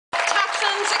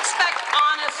Texans expect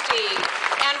honesty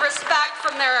and respect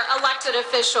from their elected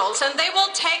officials, and they will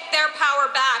take their power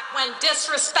back when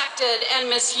disrespected and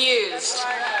misused.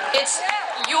 It's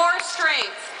your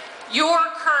strength, your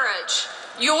courage,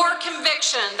 your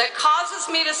conviction that causes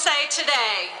me to say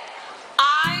today,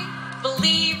 I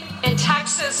believe in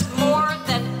Texas more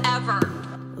than ever.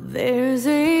 There's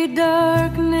a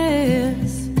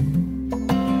darkness,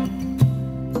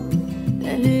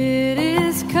 and it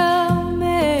is coming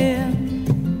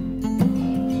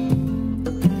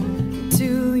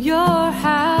to your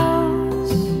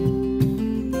house,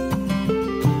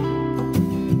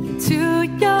 to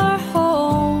your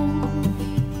home.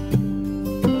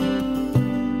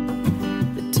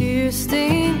 The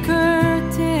tear-stained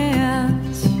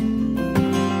curtains,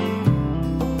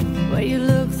 where you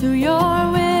look through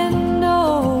your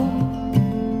window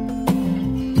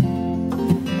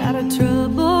at a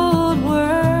troubled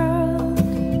world,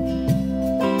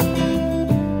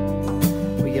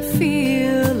 where you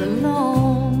feel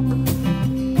alone.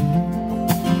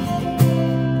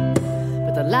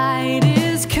 But the light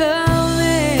is coming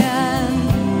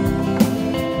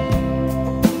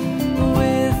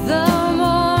with the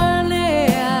morning,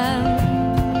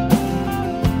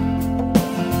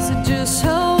 so just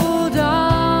hold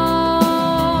on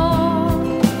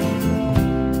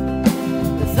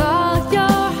with all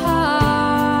your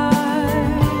heart,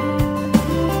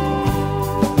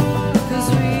 'cause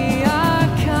we are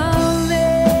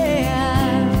coming,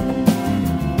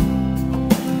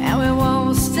 and we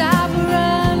won't stop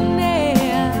running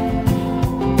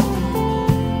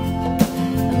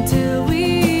until we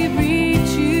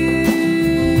reach you.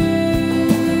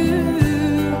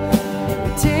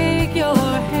 Take your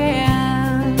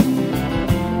hand.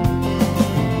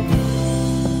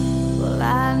 Well,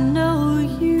 I know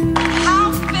you. How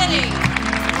fitting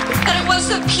that it was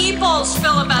the people's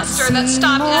filibuster that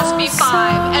stopped SB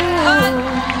 5 and put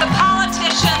the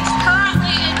politicians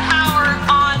currently in power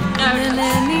on And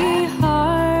notice. any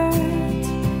heart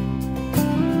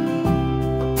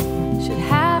should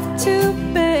have to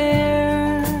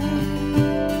bear.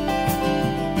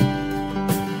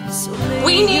 So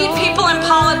We need people in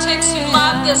politics who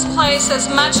love this place as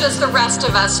much as the rest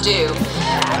of us do.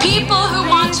 People who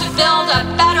want to build a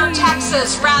better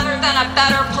Texas rather than a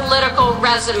better political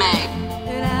resume.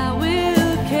 that I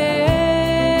will carry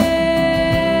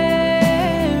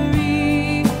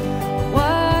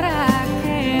what I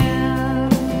can,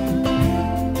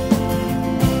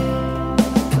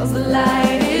 'cause the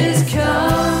light is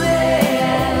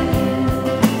coming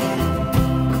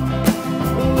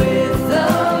with the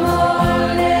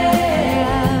morning,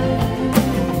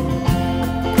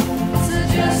 so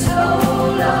just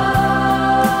hold on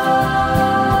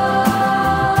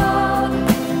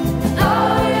with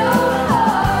all your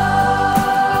heart.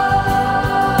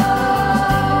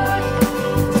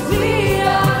 We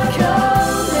are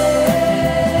coming,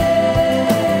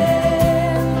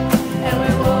 and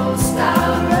we won't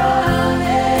stop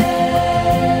running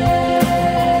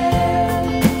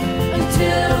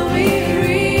until we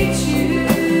reach you.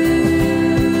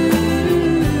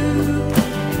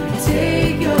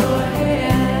 Take your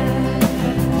hand,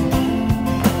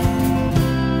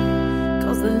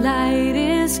 'cause the light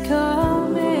is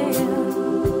coming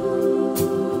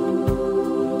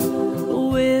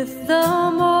with the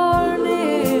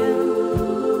morning,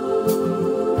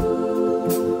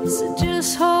 so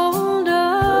just hold on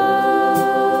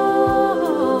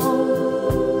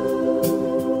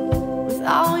with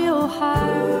all your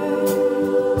heart,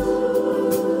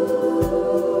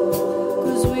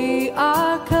 'cause we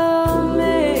are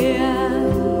coming,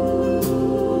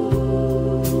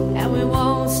 and we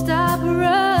won't stop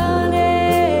running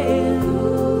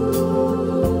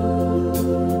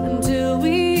until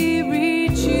we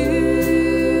reach you.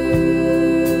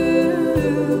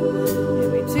 And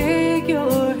we take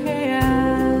your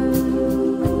hand,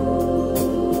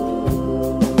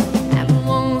 and we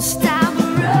won't stop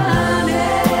running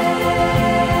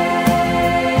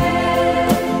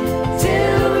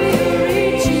till we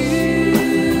reach you.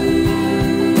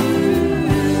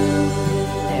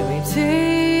 And we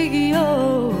take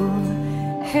your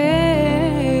hand.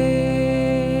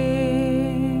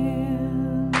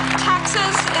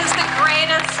 Texas is the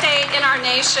greatest state in our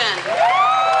nation.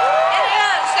 It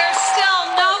is. There's still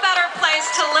no better place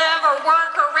to live or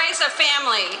work or raise a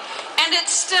family. And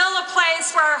it's still a place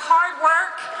where hard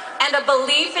work and a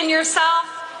belief in yourself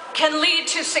can lead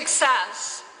to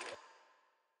success.